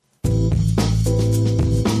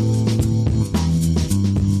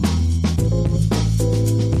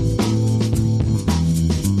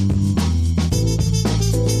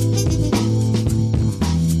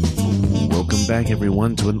back,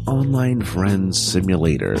 everyone, to an online friend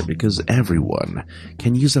simulator, because everyone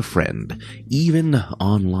can use a friend, even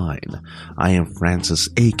online. I am Francis,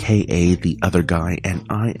 aka The Other Guy, and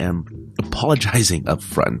I am apologizing up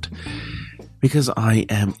front because I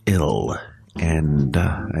am ill. And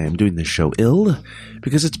I am doing this show ill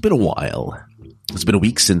because it's been a while. It's been a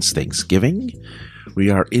week since Thanksgiving. We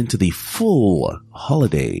are into the full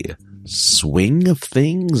holiday swing of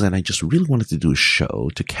things, and I just really wanted to do a show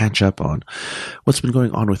to catch up on what's been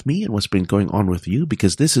going on with me and what's been going on with you,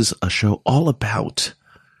 because this is a show all about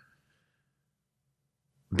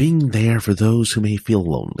being there for those who may feel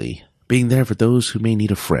lonely, being there for those who may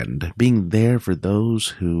need a friend, being there for those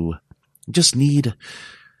who just need,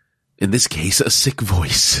 in this case, a sick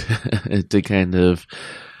voice to kind of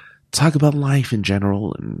talk about life in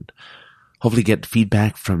general and hopefully get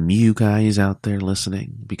feedback from you guys out there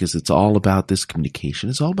listening, because it's all about this communication.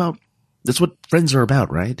 It's all about, that's what friends are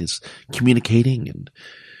about, right? It's communicating and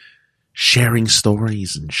sharing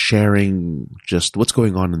stories and sharing just what's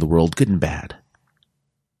going on in the world, good and bad.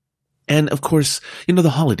 And of course, the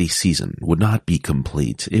holiday season would not be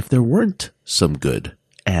complete if there weren't some good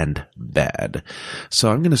and bad. So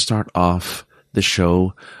I'm going to start off the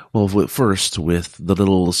show, well, first with the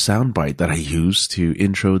little soundbite that I use to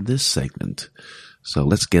intro this segment. So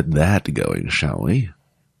let's get that going, shall we?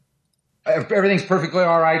 Everything's perfectly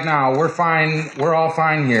all right now. We're fine. We're all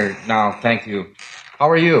fine here now. Thank you. How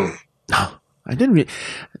are you? No, I don't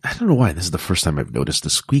know why. This is the first time I've noticed the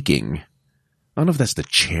squeaking. I don't know if that's the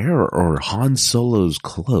chair or Han Solo's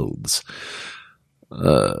clothes.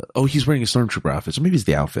 He's wearing a Stormtrooper outfit, so maybe it's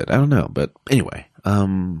the outfit. I don't know. But anyway,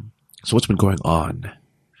 so what's been going on?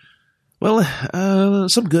 Well,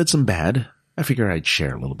 some good, some bad. I figure I'd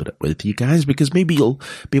share a little bit with you guys because maybe you'll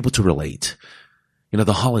be able to relate.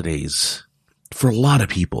 The holidays, for a lot of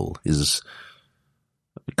people, is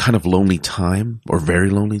kind of lonely time, or very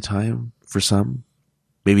lonely time for some.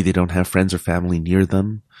 Maybe they don't have friends or family near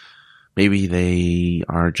them. Maybe they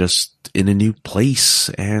are just in a new place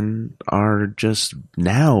and are just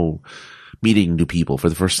now meeting new people for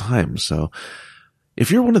the first time. So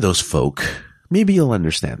if you're one of those folk, maybe you'll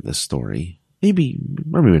understand this story. Maybe,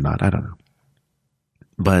 or maybe not, I don't know.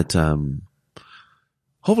 But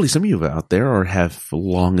hopefully some of you out there have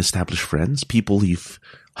long-established friends, people you've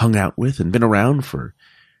hung out with and been around for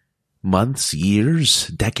months, years,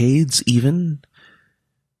 decades even.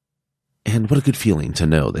 And what a good feeling to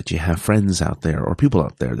know that you have friends out there or people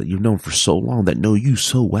out there that you've known for so long that know you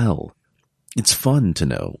so well. It's fun to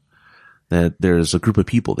know that there's a group of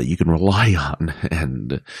people that you can rely on.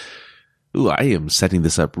 And I am setting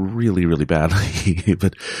this up really, really badly,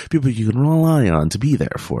 but people you can rely on to be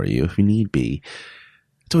there for you if you need be.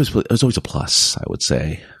 It's always a plus, I would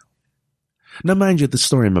say. Now, mind you, the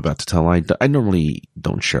story I'm about to tell, I normally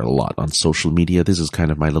don't share a lot on social media. This is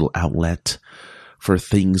kind of my little outlet for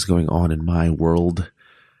things going on in my world.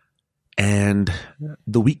 And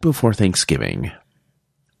the week before Thanksgiving,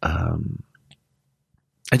 I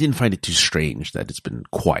didn't find it too strange that it's been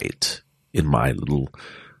quiet in my little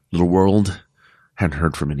world. Haven't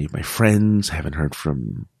heard from any of my friends. Haven't heard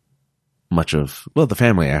from much of, the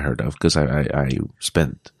family I heard of, because I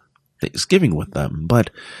spent Thanksgiving with them.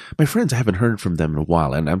 But my friends, I haven't heard from them in a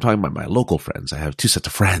while. And I'm talking about my local friends. I have two sets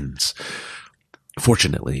of friends.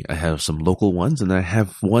 Fortunately, I have some local ones, and I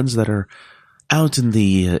have ones that are out in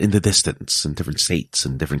the distance, in different states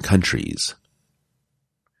and different countries.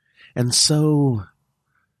 And so,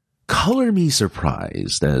 color me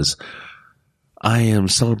surprised as I am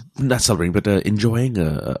not celebrating, but enjoying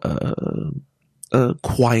a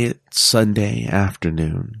quiet Sunday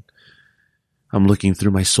afternoon. I'm looking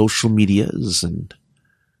through my social medias and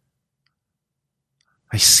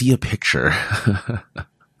I see a picture.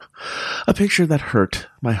 A picture that hurt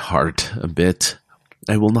my heart a bit.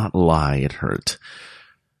 I will not lie, it hurt.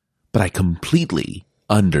 But I completely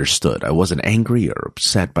understood. I wasn't angry or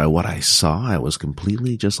upset by what I saw. I was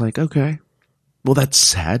completely just like, okay, well, that's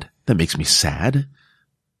sad. That makes me sad.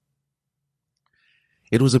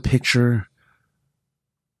 It was a picture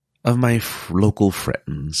of my local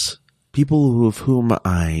friends, people of whom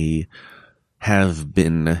I have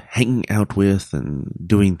been hanging out with and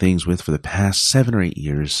doing things with for the past 7 or 8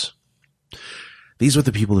 years. These were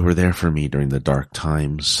the people who were there for me during the dark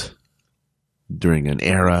times, during an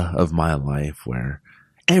era of my life where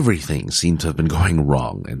everything seemed to have been going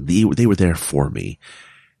wrong, and they were there for me.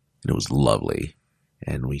 And it was lovely.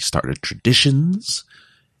 And we started traditions,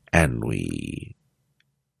 and we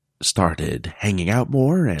started hanging out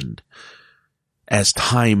more, and as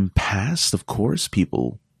time passed, of course,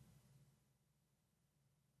 people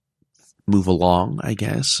move along, I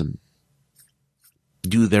guess, and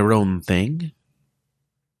do their own thing.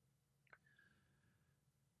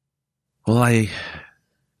 Well, I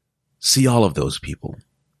see all of those people.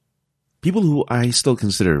 People who I still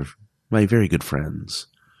consider my very good friends.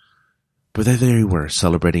 But there they were,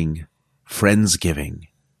 celebrating Friendsgiving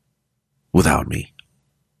without me.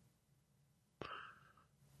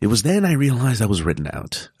 It was then I realized I was written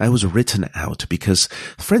out. I was written out because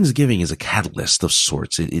Friendsgiving is a catalyst of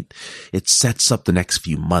sorts. It sets up the next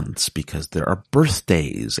few months because there are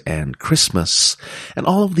birthdays and Christmas and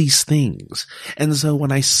all of these things. And so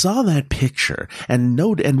when I saw that picture and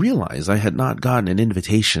realized I had not gotten an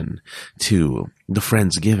invitation to the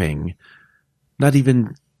Friendsgiving, not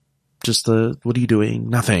even just what are you doing?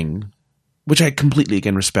 Nothing. Which I completely,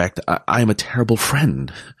 again, respect. I am a terrible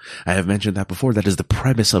friend. I have mentioned that before. That is the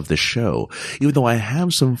premise of this show. Even though I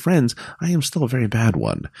have some friends, I am still a very bad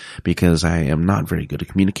one because I am not very good at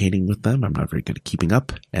communicating with them. I'm not very good at keeping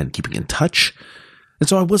up and keeping in touch. And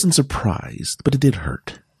so I wasn't surprised, but it did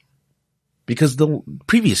hurt. Because the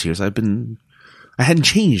previous years I hadn't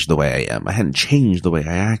changed the way I am. I hadn't changed the way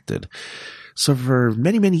I acted. So for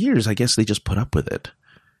many, many years, I guess they just put up with it.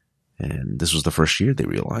 And this was the first year they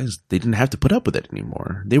realized they didn't have to put up with it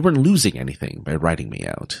anymore. They weren't losing anything by writing me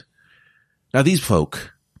out. Now these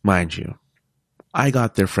folk, mind you, I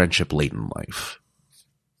got their friendship late in life.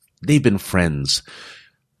 They've been friends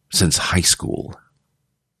since high school.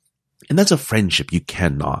 And that's a friendship you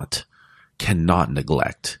cannot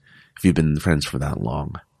neglect if you've been friends for that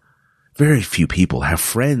long. Very few people have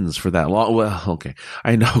friends for that long. Well, okay,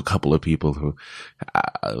 I know a couple of people who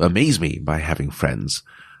amaze me by having friends.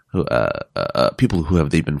 People who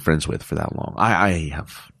they've been friends with for that long. I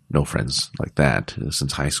have no friends like that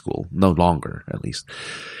since high school. No longer, at least.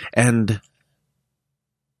 And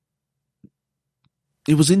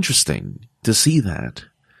it was interesting to see that.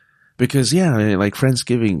 Because, yeah, like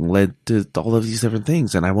Friendsgiving led to all of these different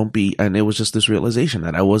things, and it was just this realization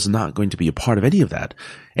that I was not going to be a part of any of that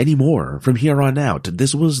anymore from here on out.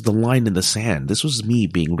 This was the line in the sand. This was me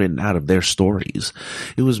being written out of their stories.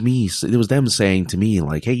 It was them saying to me,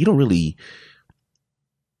 like, hey, you don't really,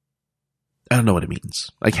 I don't know what it means.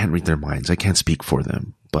 I can't read their minds. I can't speak for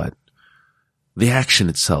them, but the action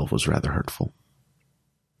itself was rather hurtful.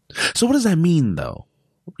 So what does that mean, though?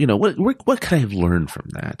 You know, what could I have learned from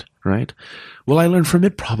that, right? Will I learn from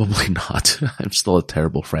it? Probably not. I'm still a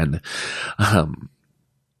terrible friend.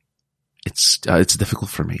 It's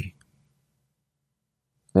difficult for me.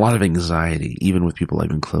 A lot of anxiety, even with people I've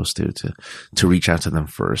been close to reach out to them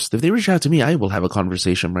first. If they reach out to me, I will have a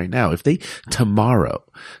conversation right now. If they tomorrow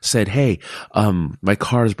said, hey, my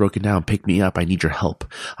car is broken down, pick me up, I need your help.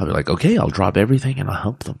 I'll be like, okay, I'll drop everything and I'll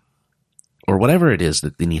help them. Or whatever it is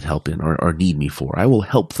that they need help in or need me for. I will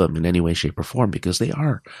help them in any way, shape, or form because they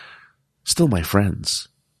are still my friends.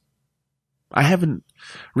 I haven't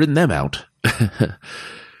written them out.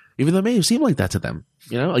 Even though it may have seemed like that to them.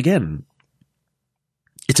 You know, again,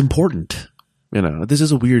 it's important. You know, this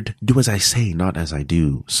is a weird do as I say, not as I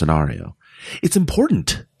do scenario. It's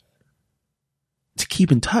important to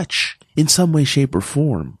keep in touch in some way, shape, or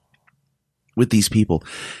form with these people.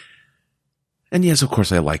 And yes, of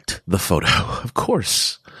course, I liked the photo. Of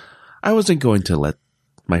course. I wasn't going to let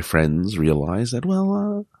my friends realize that,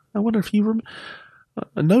 well, I wonder if you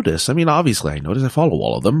notice. I mean, obviously I noticed. I follow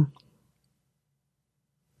all of them.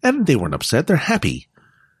 And they weren't upset. They're happy.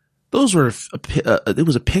 Those were, it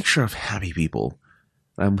was a picture of happy people.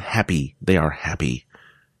 I'm happy. They are happy.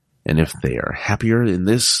 And if they are happier in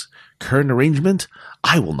this current arrangement,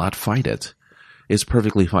 I will not fight it. It's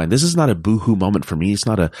perfectly fine. This is not a boo-hoo moment for me. It's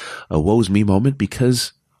not a woe's me moment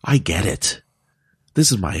because I get it.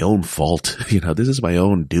 This is my own fault. You know, this is my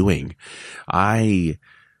own doing. I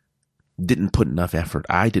didn't put enough effort.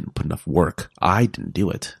 I didn't put enough work. I didn't do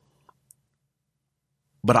it.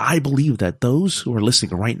 But I believe that those who are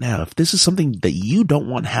listening right now, if this is something that you don't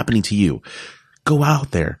want happening to you, go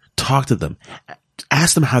out there, talk to them,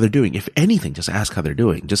 ask them how they're doing. If anything, just ask how they're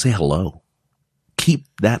doing. Just say hello. Keep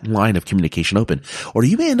that line of communication open. Or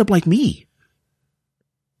you may end up like me.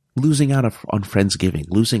 Losing out on Friendsgiving,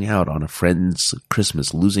 losing out on a friend's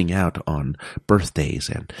Christmas, losing out on birthdays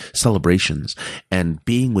and celebrations, and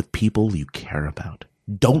being with people you care about.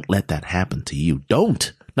 Don't let that happen to you.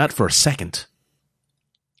 Don't. Not for a second.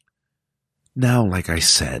 Now, like I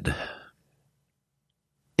said,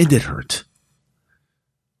 it did hurt.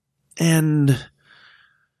 And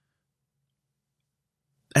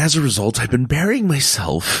as a result, I've been burying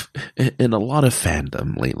myself in a lot of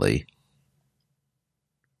fandom lately.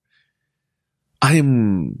 I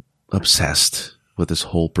am obsessed with this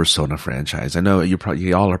whole Persona franchise. I know you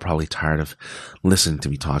all are probably tired of listening to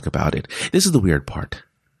me talk about it. This is the weird part.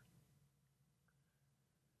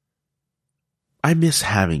 I miss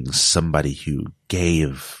having somebody who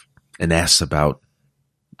gave an S about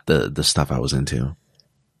the stuff I was into.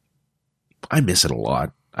 I miss it a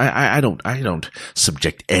lot. I don't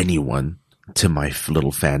subject anyone to my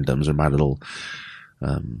little fandoms or my little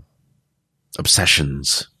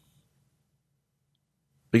obsessions,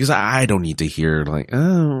 because I don't need to hear like,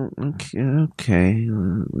 oh, okay.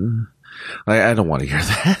 I don't want to hear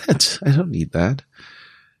that. I don't need that.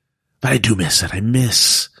 But I do miss it. I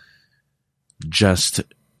miss just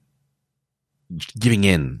giving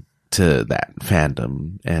in to that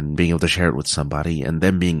fandom and being able to share it with somebody and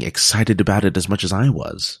them being excited about it as much as I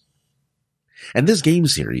was. And this game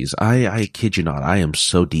series, I kid you not, I am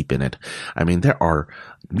so deep in it. I mean, there are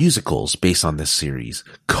musicals based on this series,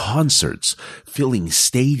 concerts filling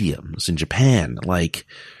stadiums in Japan. Like,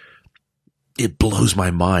 it blows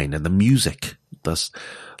my mind. And the music, it's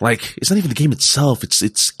not even the game itself.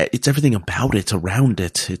 It's everything about it, around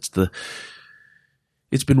it. It's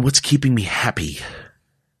been what's keeping me happy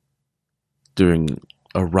during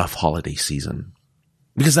a rough holiday season.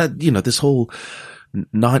 Because this whole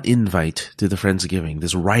not invite to the Friendsgiving,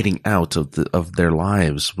 this writing out of their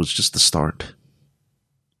lives was just the start.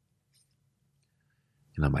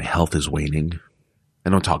 My health is waning. I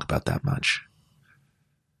don't talk about that much,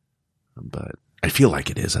 but I feel like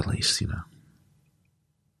it is, at least,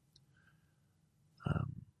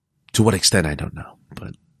 to what extent, I don't know,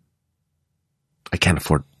 but I can't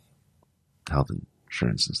afford health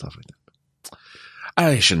insurance and stuff like that.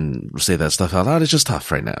 I shouldn't say that stuff out loud. It's just tough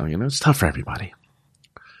right now. It's tough for everybody.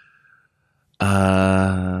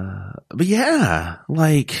 But yeah,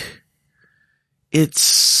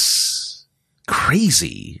 it's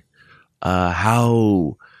crazy,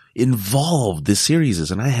 how involved this series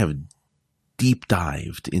is. And I have deep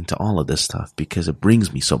dived into all of this stuff because it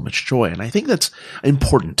brings me so much joy. And I think that's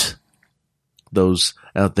important. Those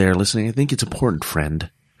out there listening, I think it's important, friend,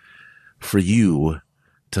 for you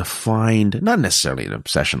to find not necessarily an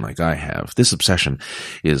obsession like I have. This obsession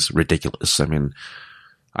is ridiculous. I mean,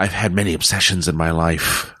 I've had many obsessions in my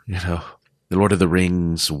life, The Lord of the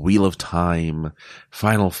Rings, Wheel of Time,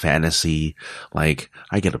 Final Fantasy. I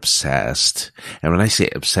get obsessed. And when I say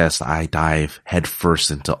obsessed, I dive headfirst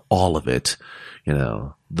into all of it.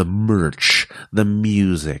 The merch, the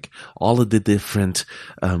music, all of the different,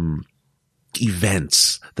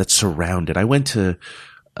 events that surround it. I went to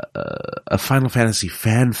a Final Fantasy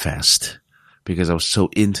fan fest because I was so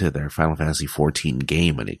into their Final Fantasy 14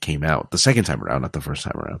 game when it came out the second time around, not the first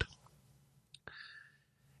time around.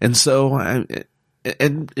 And so,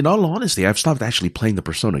 and in all honesty, I've stopped actually playing the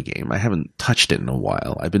Persona game. I haven't touched it in a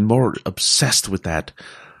while. I've been more obsessed with that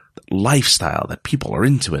lifestyle that people are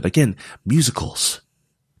into it. Again, musicals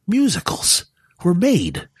were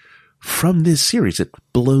made from this series. It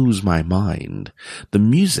blows my mind. The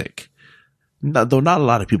music, though not a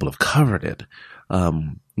lot of people have covered it,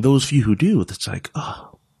 those few who do, it's like,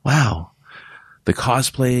 oh, wow. The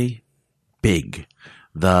cosplay, big.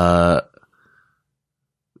 The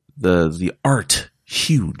art,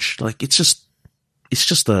 huge. It's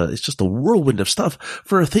just a whirlwind of stuff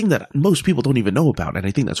for a thing that most people don't even know about. And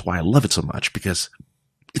I think that's why I love it so much, because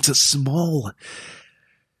it's a small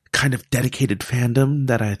kind of dedicated fandom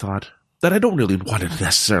that I thought that I don't really want to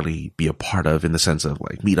necessarily be a part of, in the sense of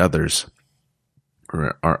meet others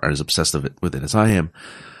or are as obsessed with it as I am,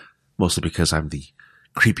 mostly because I'm the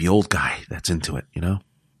creepy old guy that's into it,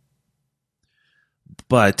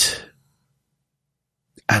 But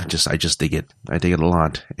I just dig it. I dig it a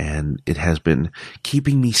lot, and it has been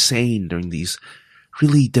keeping me sane during these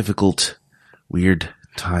really difficult, weird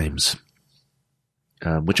times.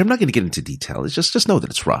 Which I'm not going to get into detail. It's just know that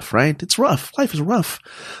it's rough, right? It's rough. Life is rough.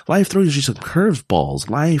 Life throws you some curveballs.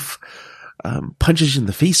 Life punches you in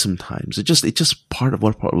the face sometimes. It's just part of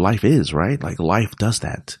what life is, right? Life does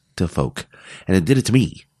that to folk, and it did it to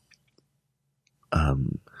me.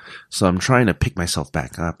 So I'm trying to pick myself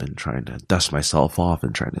back up and trying to dust myself off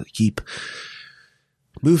and trying to keep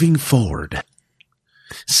moving forward.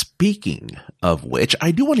 Speaking of which, I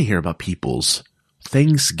do want to hear about people's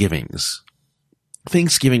Thanksgivings.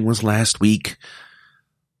 Thanksgiving was last week.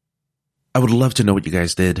 I would love to know what you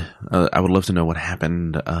guys did. I would love to know what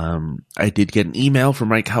happened. I did get an email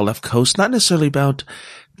from Right Cow Left Coast, not necessarily about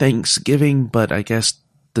Thanksgiving, but I guess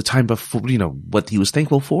the time before, what he was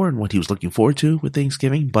thankful for and what he was looking forward to with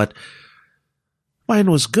Thanksgiving. But mine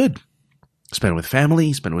was good. Spent with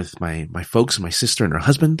family, spent with my folks and my sister and her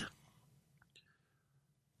husband.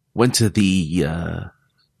 Went to the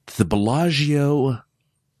Bellagio,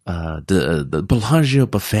 the Bellagio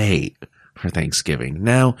buffet for Thanksgiving.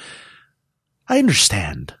 Now, I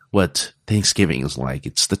understand what Thanksgiving is like.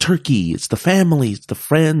 It's the turkey, it's the family, it's the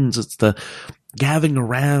friends, it's the gathering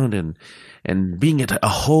around and being at a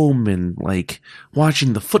home and like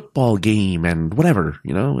watching the football game and whatever,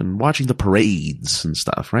 and watching the parades and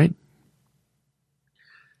stuff, right?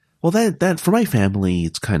 Well, that for my family,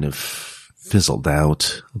 it's kind of fizzled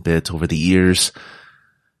out a bit over the years.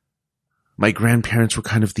 My grandparents were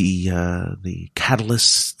kind of the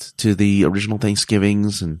catalyst to the original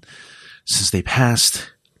Thanksgivings, and since they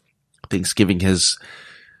passed, Thanksgiving has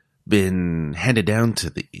been handed down to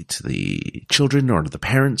the children or to the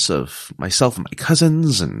parents of myself and my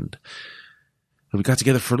cousins, and we got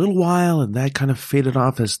together for a little while, and that kind of faded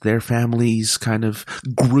off as their families kind of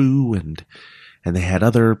grew, and they had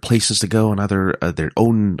other places to go and other their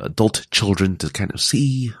own adult children to kind of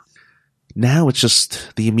see. Now it's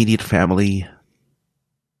just the immediate family,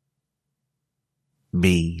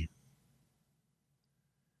 me,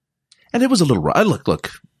 and it was a little rough.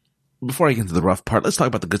 Look. Before I get into the rough part, let's talk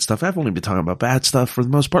about the good stuff. I've only been talking about bad stuff for the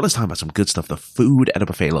most part. Let's talk about some good stuff. The food at a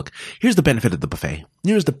buffet. Look, here's the benefit of the buffet.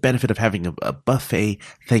 Here's the benefit of having a buffet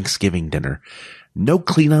Thanksgiving dinner. No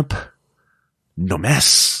cleanup. No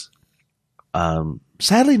mess.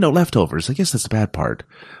 Sadly, no leftovers. I guess that's the bad part.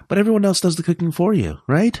 But everyone else does the cooking for you,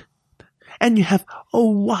 right? And you have a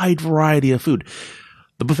wide variety of food.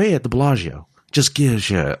 The buffet at the Bellagio just gives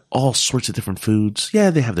you all sorts of different foods. Yeah,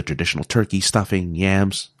 they have the traditional turkey, stuffing,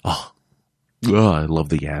 yams. Oh, I love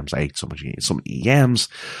the yams. I ate so many yams.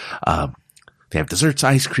 They have desserts,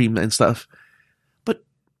 ice cream, and stuff. But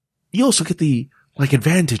you also get the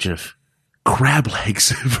advantage of crab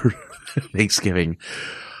legs for Thanksgiving.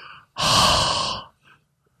 I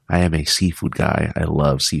am a seafood guy. I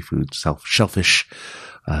love seafood, shellfish,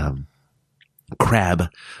 crab,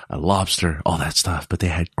 lobster, all that stuff. But they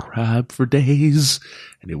had crab for days,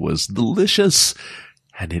 and it was delicious,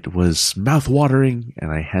 and it was mouth-watering,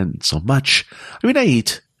 and I hadn't so much. I mean, I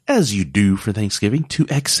ate, as you do for Thanksgiving, to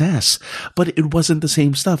excess, but it wasn't the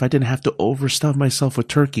same stuff. I didn't have to overstuff myself with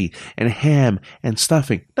turkey and ham and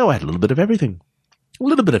stuffing. No, I had a little bit of everything. A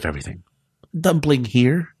little bit of everything. Dumpling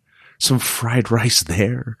here, some fried rice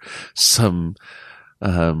there, some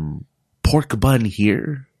pork bun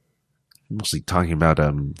here. Mostly talking about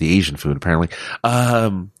the Asian food, apparently.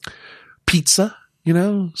 Pizza,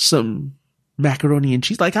 some macaroni and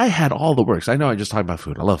cheese. I had all the works. I know I just talked about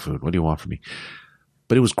food. I love food. What do you want from me?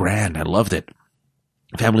 But it was grand. I loved it.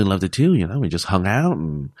 Family loved it too. We just hung out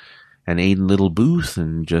and ate in a little booth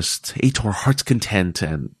and just ate to our heart's content,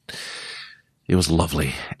 and it was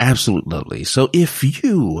lovely. Absolutely lovely. So if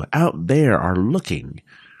you out there are looking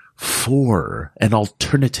for an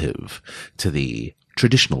alternative to the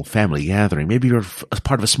traditional family gathering, maybe you're a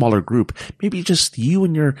part of a smaller group, maybe just you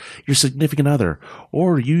and your significant other,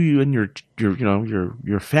 or you and your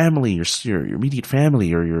family, your immediate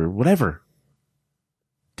family, or your whatever,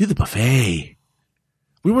 do the buffet.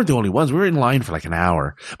 We weren't the only ones. We were in line for an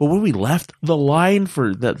hour, but when we left, the line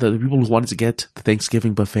for the people who wanted to get the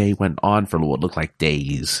Thanksgiving buffet went on for what looked like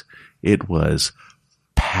days. It was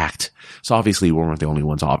packed. So obviously we weren't the only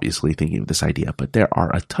ones thinking of this idea, but there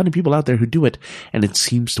are a ton of people out there who do it, and it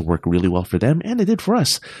seems to work really well for them, and it did for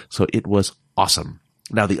us. So it was awesome.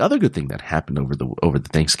 Now, the other good thing that happened over the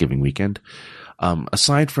Thanksgiving weekend,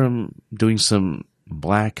 aside from doing some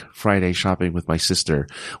Black Friday shopping with my sister,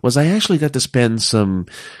 was I actually got to spend some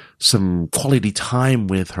quality time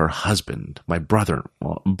with her husband, my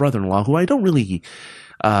brother-in-law, who I don't really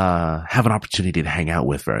have an opportunity to hang out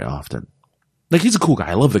with very often. He's a cool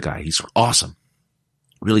guy. I love the guy. He's awesome.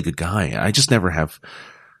 Really good guy. I just never have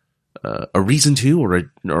a reason to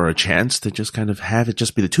or a chance to just kind of have it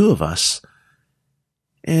just be the two of us.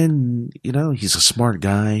 And, he's a smart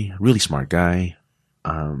guy, really smart guy.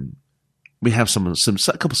 We have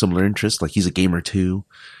a couple similar interests. He's a gamer too.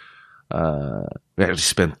 We actually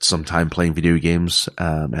spent some time playing video games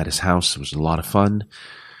at his house. It was a lot of fun.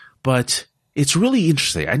 But it's really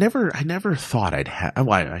interesting. I never thought I'd have,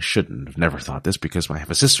 well, I shouldn't have never thought this because I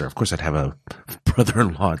have a sister. Of course I'd have a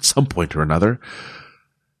brother-in-law at some point or another.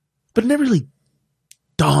 But it never really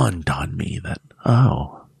dawned on me that,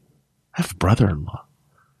 I have a brother-in-law.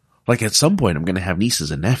 At some point I'm going to have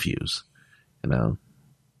nieces and nephews,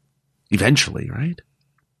 eventually, right?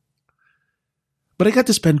 But I got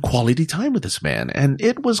to spend quality time with this man, and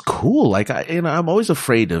it was cool. I'm always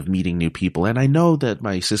afraid of meeting new people, and I know that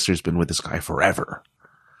my sister's been with this guy forever.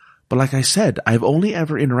 But like I said, I've only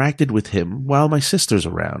ever interacted with him while my sister's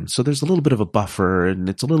around. So there's a little bit of a buffer, and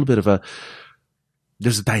it's a little bit of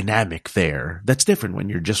there's a dynamic there that's different when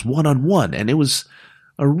you're just one-on-one, and it was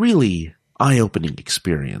a really eye-opening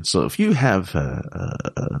experience. So if you have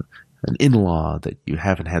an in-law that you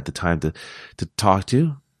haven't had the time to talk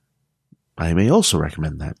to, I may also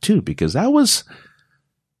recommend that too, because that was,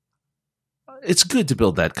 it's good to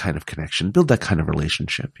build that kind of connection, build that kind of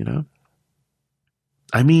relationship, you know?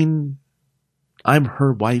 I mean, I'm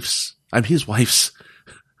his wife's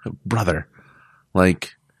brother.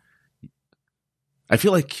 Like, I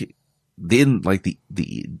feel like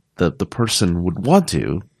the person would want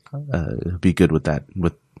to be good with that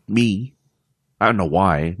with me. I don't know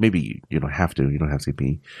why. Maybe you don't have to. You don't have to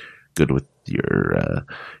be good with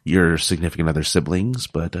your significant other siblings,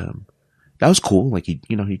 but that was cool. Like we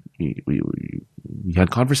had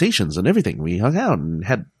conversations and everything. We hung out and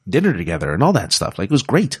had dinner together and all that stuff. Like it was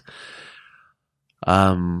great.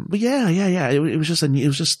 But yeah. It was just a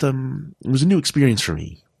new experience for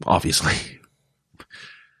me, obviously.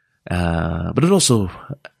 But it also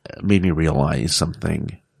made me realize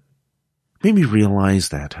something. Made me realize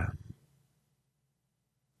that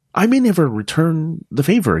I may never return the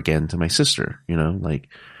favor again to my sister. You know, like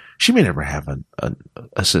she may never have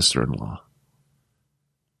a sister-in-law,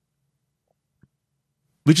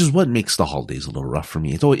 which is what makes the holidays a little rough for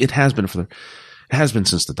me. It has been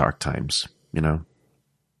since the dark times. You know,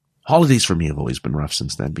 holidays for me have always been rough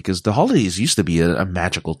since then because the holidays used to be a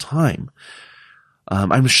magical time.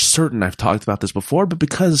 I'm certain I've talked about this before, but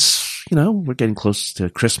because, you know, we're getting close to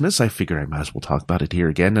Christmas, I figure I might as well talk about it here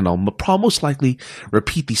again, and I'll most likely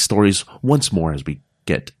repeat these stories once more as we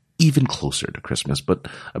get even closer to Christmas. But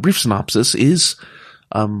a brief synopsis is,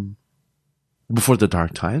 before the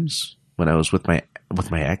dark times, when I was with my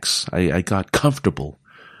ex, I got comfortable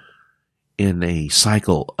in a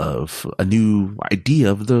cycle of a new idea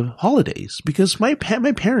of the holidays because my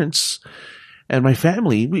parents and my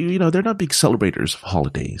family, they're not big celebrators of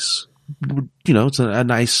holidays. You know, it's a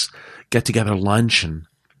nice get-together lunch, and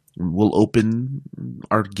we'll open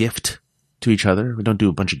our gift to each other. We don't do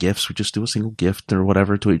a bunch of gifts. We just do a single gift or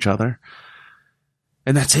whatever to each other.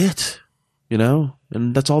 And that's it, you know?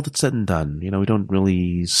 And that's all that's said and done. You know, we don't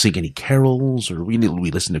really sing any carols or we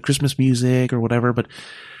listen to Christmas music or whatever, but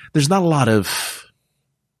there's not a lot of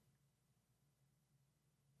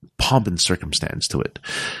pomp and circumstance to it.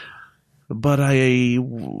 But many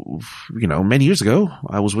years ago,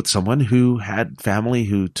 I was with someone who had family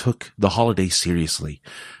who took the holiday seriously.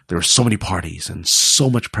 There were so many parties and so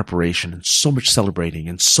much preparation and so much celebrating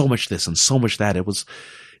and so much this and so much that. It was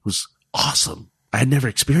awesome. I had never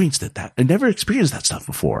experienced I never experienced that stuff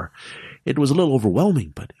before. It was a little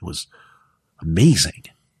overwhelming, but it was amazing.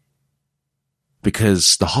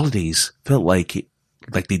 Because the holidays felt like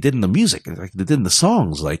they did in the music, like they did in the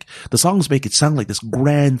songs. Like the songs make it sound like this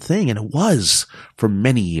grand thing, and it was for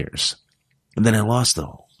many years. And then I lost it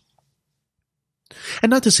all. And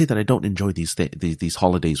not to say that I don't enjoy these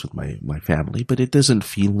holidays with my family, but it doesn't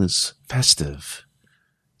feel as festive.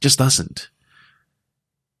 It just doesn't.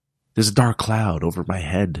 There's a dark cloud over my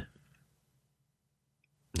head.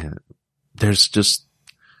 There's just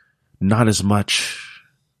not as much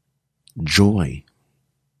joy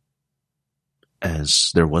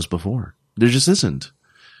as there was before. There just isn't.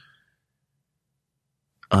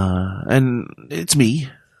 And it's me.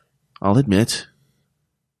 I'll admit.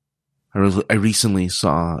 I recently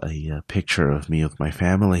saw a picture of me with my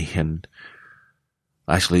family, and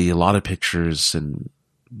actually a lot of pictures, and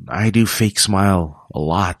I do fake smile a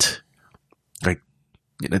lot. Like,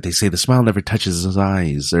 they say the smile never touches his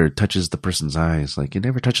eyes, or touches the person's eyes. Like, it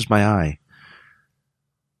never touches my eye.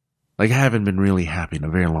 Like, I haven't been really happy in a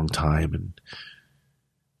very long time, and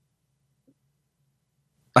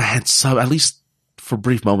I had at least for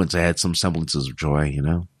brief moments, I had some semblances of joy, you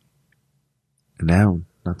know? And now,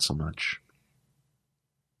 not so much.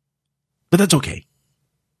 But that's okay.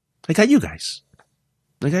 I got you guys.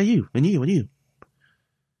 I got you, and you, and you.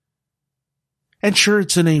 And sure,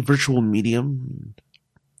 it's in a virtual medium.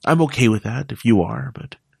 I'm okay with that if you are,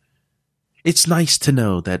 but it's nice to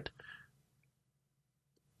know that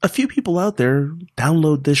a few people out there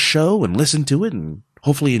download this show and listen to it and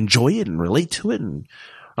hopefully enjoy it and relate to it and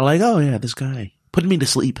are like, oh yeah, this guy putting me to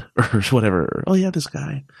sleep or whatever. Oh yeah, this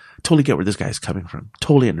guy. Totally get where this guy's coming from.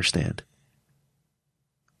 Totally understand.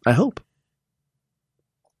 I hope.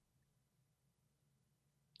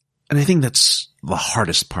 And I think that's the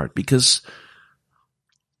hardest part because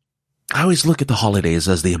I always look at the holidays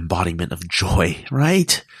as the embodiment of joy,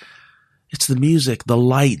 right? It's the music, the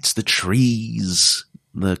lights, the trees,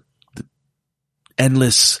 the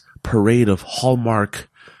endless parade of Hallmark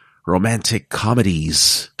romantic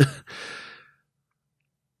comedies,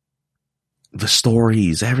 the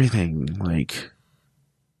stories, everything. Like,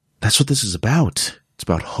 that's what this is about. It's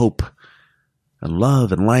about hope and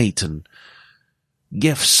love and light and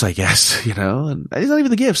gifts, I guess, you know, and it's not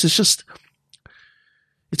even the gifts. It's just,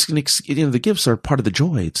 the gifts are part of the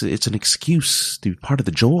joy. It's an excuse to be part of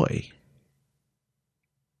the joy.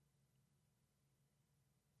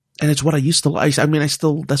 And it's what I used to like. I mean,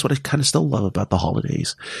 that's what I kind of still love about the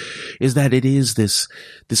holidays, is that it is this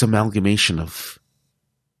amalgamation of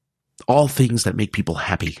all things that make people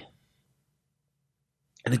happy.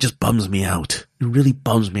 And it just bums me out. It really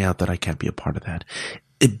bums me out that I can't be a part of that.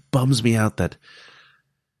 It bums me out that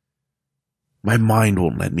my mind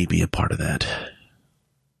won't let me be a part of that.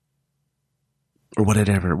 Or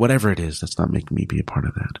whatever it is that's not making me be a part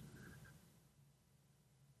of that.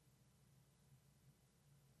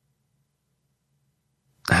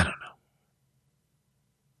 I don't know.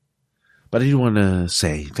 But I do want to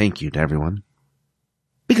say thank you to everyone.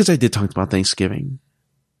 Because I did talk about Thanksgiving.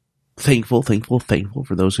 Thankful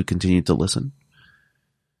for those who continue to listen.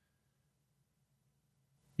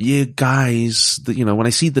 You guys, when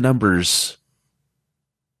I see the numbers,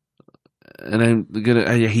 and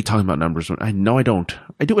I hate talking about numbers. I know I don't.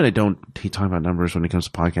 I do and I don't hate talking about numbers when it comes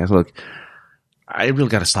to podcasts. Look, I really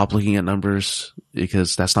got to stop looking at numbers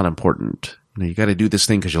because that's not important. You got to do this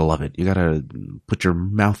thing because you love it. You got to put your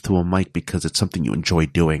mouth to a mic because it's something you enjoy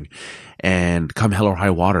doing. And come hell or high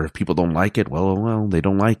water, if people don't like it, well, they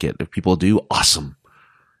don't like it. If people do, awesome.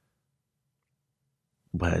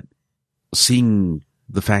 But seeing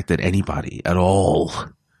the fact that anybody at all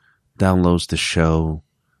downloads the show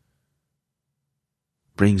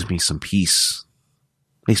brings me some peace,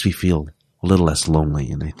 makes me feel a little less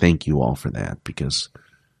lonely. And I thank you all for that because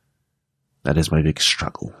that is my biggest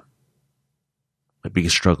struggle. My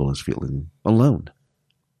biggest struggle is feeling alone.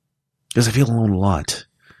 Because I feel alone a lot.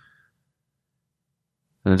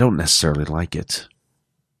 And I don't necessarily like it.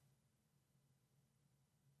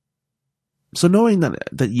 So knowing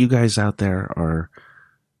that you guys out there are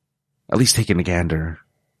at least taking a gander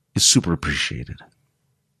is super appreciated.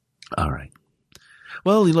 All right.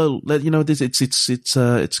 Well,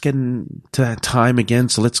 it's getting to that time again,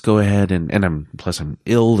 so let's go ahead and I'm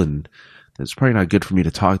ill and it's probably not good for me to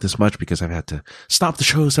talk this much because I've had to stop the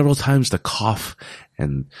show several times to cough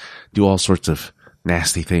and do all sorts of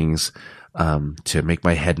nasty things to make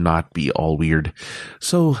my head not be all weird.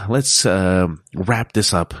 So let's wrap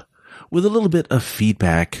this up with a little bit of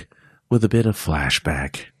feedback, with a bit of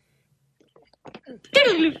flashback.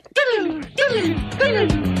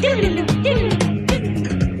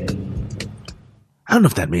 I don't know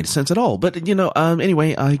if that made sense at all, but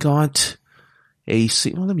anyway, I got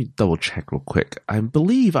let me double check real quick. I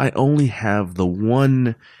believe I only have the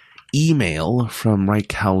one email from Right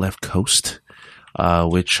Cow Left Coast,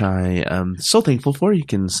 which I am so thankful for. You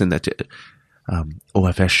can send that to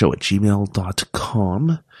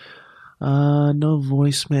ofsshow@gmail.com. No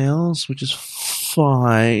voicemails, which is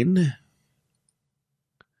fine.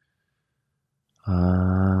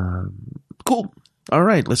 Cool. All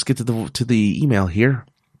right, let's get to the email here.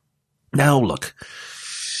 Now, look,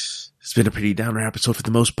 it's been a pretty downer episode for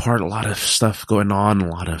the most part. A lot of stuff going on. A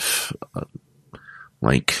lot of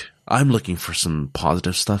I'm looking for some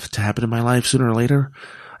positive stuff to happen in my life sooner or later.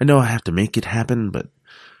 I know I have to make it happen, but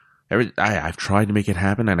I've tried to make it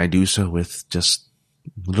happen, and I do so with just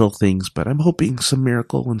little things. But I'm hoping some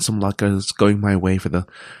miracle and some luck is going my way for the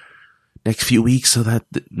next few weeks so that,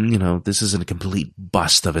 this isn't a complete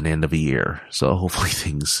bust of an end of a year. So hopefully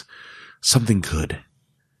something good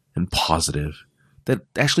and positive that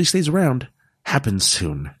actually stays around happens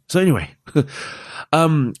soon. So anyway,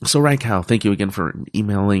 so Right Cow, thank you again for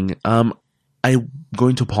emailing. I'm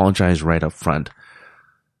going to apologize right up front.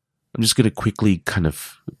 I'm just going to quickly kind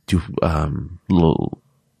of do, little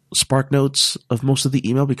spark notes of most of the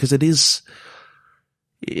email because it is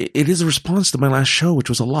a response to my last show, which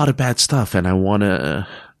was a lot of bad stuff, and I want to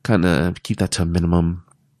kind of keep that to a minimum,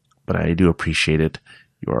 but I do appreciate it.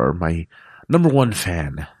 You are my number one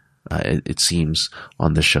fan, it seems,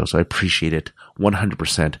 on this show, so I appreciate it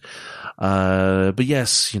 100%. But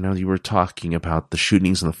yes, you were talking about the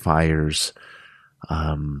shootings and the fires,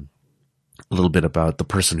 a little bit about the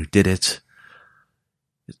person who did it.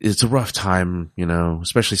 It's a rough time,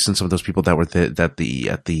 especially since some of those people that were it's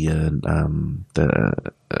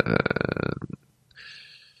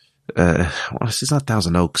not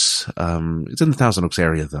Thousand Oaks. It's in the Thousand Oaks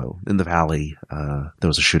area though, in the valley. There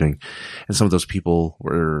was a shooting, and some of those people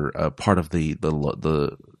were part of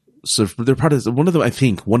so they're part of one of them. I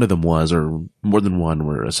think one of them was, or more than one,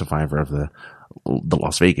 were a survivor of the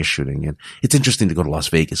Las Vegas shooting. And it's interesting to go to Las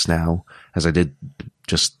Vegas now, as I did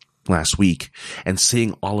just last week, and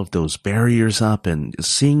seeing all of those barriers up and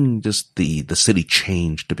seeing just the city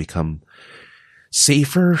change to become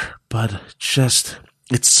safer, but just,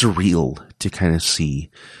 it's surreal to kind of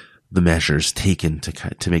see the measures taken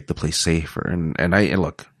to make the place safer. And I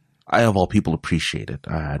of all people appreciate it.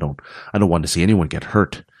 I don't want to see anyone get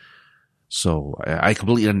hurt. So I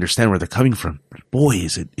completely understand where they're coming from. Boy,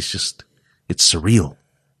 it's surreal.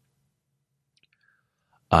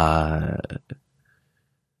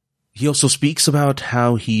 He also speaks about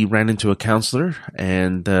how he ran into a counselor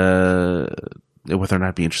and whether or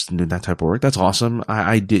not be interested in doing that type of work. That's awesome.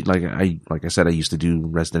 I did, like I said, I used to do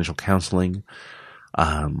residential counseling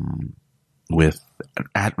with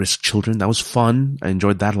at-risk children. That was fun. I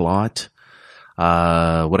enjoyed that a lot.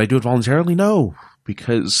 Would I do it voluntarily? No,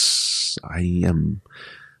 because I am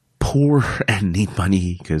poor and need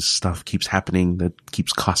money because stuff keeps happening that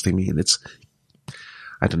keeps costing me, and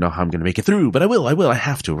I don't know how I'm going to make it through, but I will, I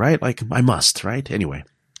have to, right? Like, I must, right? Anyway.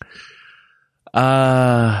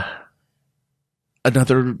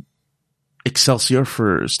 Another Excelsior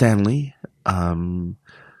for Stanley. I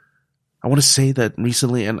want to say that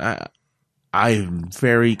recently, and I'm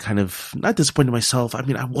very kind of not disappointed in myself. I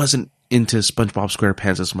mean, I wasn't into SpongeBob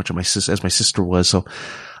SquarePants as much as my sister was, so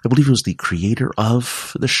I believe it was the creator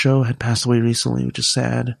of the show had passed away recently, which is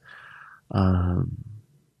sad.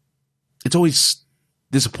 It's always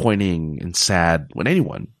disappointing and sad when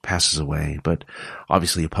anyone passes away, but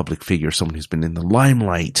obviously a public figure, someone who's been in the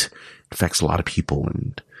limelight, affects a lot of people,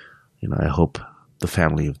 and I hope the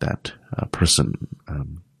family of that person, I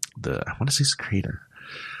want to say it's the creator,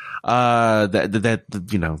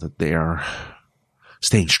 that they are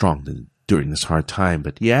staying strong during this hard time.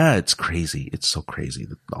 But yeah, it's crazy. It's so crazy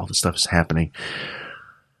that all this stuff is happening.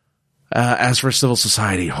 As for civil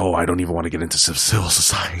society, I don't even want to get into civil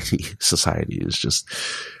society. Society is just,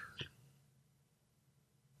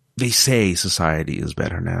 they say society is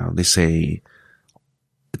better now. They say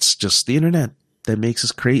it's just the internet that makes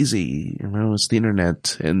us crazy. It's the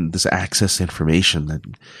internet and this access to information that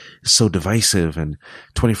is so divisive, and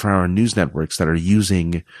 24-hour news networks that are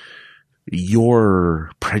using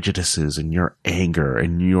your prejudices and your anger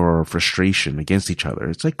and your frustration against each other.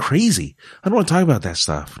 It's like crazy. I don't want to talk about that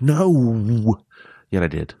stuff. No. Yet I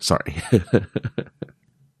did. Sorry.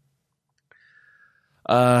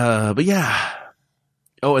 But yeah.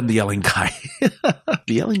 Oh, and the yelling guy. The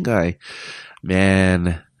yelling guy.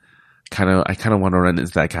 Man. I kind of want to run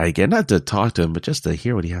into that guy again. Not to talk to him, but just to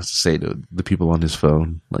hear what he has to say to the people on his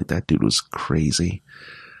phone. Like, that dude was crazy.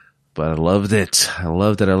 But I loved it. I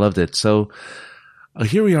loved it. So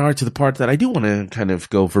here we are to the part that I do want to kind of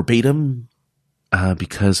go verbatim,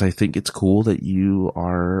 because I think it's cool that you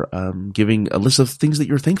are giving a list of things that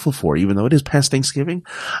you're thankful for, even though it is past Thanksgiving.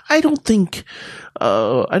 I don't think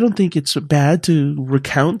it's bad to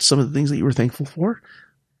recount some of the things that you were thankful for.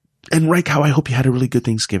 And Raikau, I hope you had a really good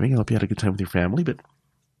Thanksgiving. I hope you had a good time with your family. But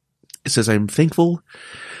it says, I'm thankful.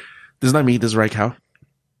 This is not me. This is Raikau.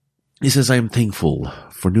 He says, I am thankful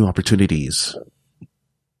for new opportunities,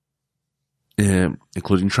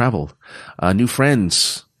 including travel, new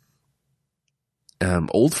friends,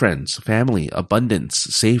 old friends, family, abundance,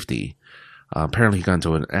 safety. Apparently he got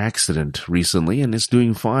into an accident recently and is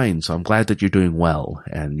doing fine. So I'm glad that you're doing well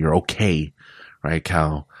and you're okay, right,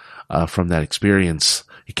 Cal, from that experience.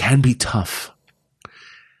 It can be tough.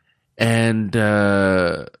 And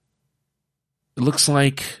it looks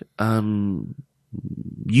like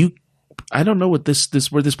I don't know what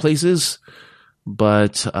where this place is,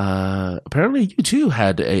 but apparently you too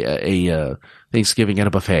had a Thanksgiving at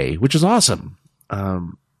a buffet, which is awesome. I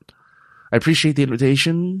appreciate the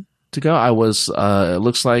invitation to go. I was it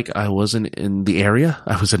looks like I wasn't in the area.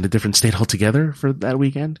 I was in a different state altogether for that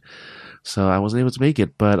weekend, so I wasn't able to make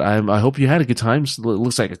it. But I hope you had a good time. It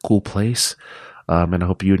looks like a cool place, and I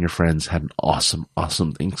hope you and your friends had an awesome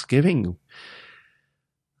Thanksgiving.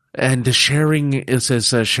 And it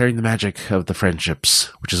says sharing the magic of the friendships,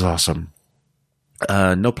 which is awesome.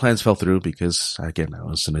 No plans fell through because, again, I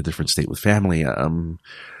was in a different state with family,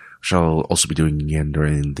 which I'll also be doing again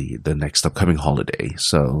during the next upcoming holiday.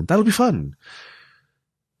 So that'll be fun.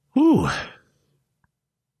 Whew.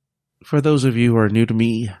 For those of you who are new to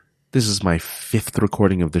me, this is my 5th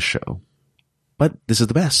recording of this show. But this is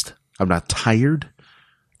the best. I'm not tired.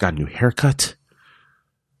 Got a new haircut.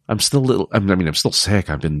 I'm still I'm still sick.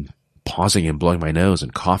 I've been pausing and blowing my nose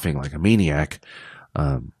and coughing like a maniac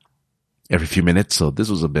every few minutes. So this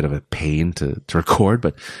was a bit of a pain to record,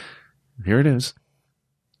 but here it is.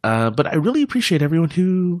 But I really appreciate everyone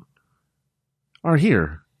who are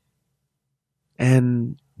here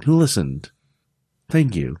and who listened.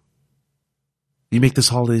 Thank you. You make this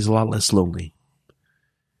holidays a lot less lonely.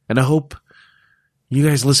 And I hope you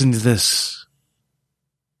guys listening to this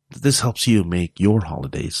helps you make your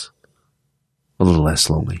holidays a little less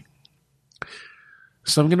lonely.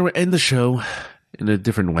 So I'm going to end the show in a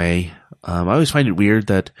different way. I always find it weird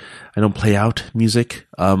that I don't play out music.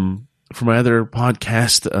 for my other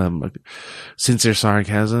podcast, Sincere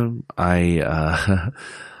Sarcasm, I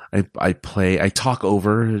talk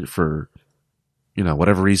over for,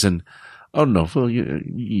 whatever reason. Oh no! Well,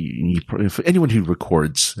 if anyone who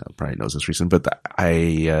records probably knows this reason, but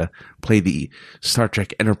I play the Star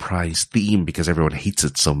Trek Enterprise theme because everyone hates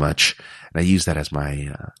it so much, and I use that as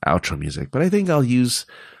my outro music. But I think I'll use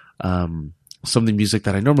some of the music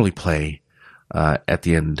that I normally play at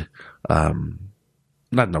the end.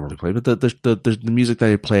 Not normally play, but the music that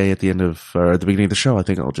I play at the end of or at the beginning of the show. I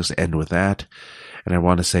think I'll just end with that. And I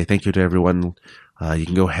want to say thank you to everyone. You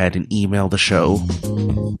can go ahead and email the show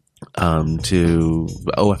to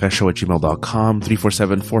ofshow@gmail.com.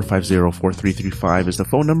 347-450-4335 is the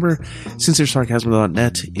phone number.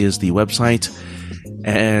 SincereSarcasm.net is the website.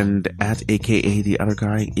 And at AKA The Other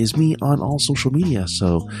Guy is me on all social media.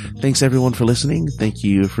 So thanks everyone for listening. Thank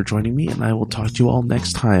you for joining me, and I will talk to you all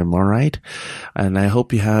next time. All right. And I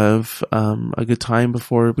hope you have a good time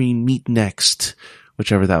before we meet next,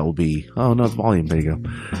 whichever that will be. Oh no, the volume. There you go.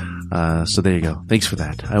 So there you go. Thanks for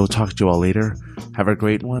that. I will talk to you all later. Have a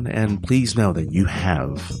great one, and please know that you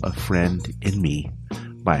have a friend in me.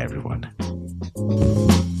 Bye, everyone.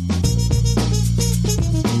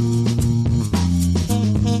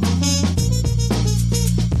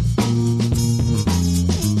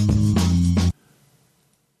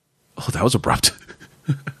 Oh, that was abrupt.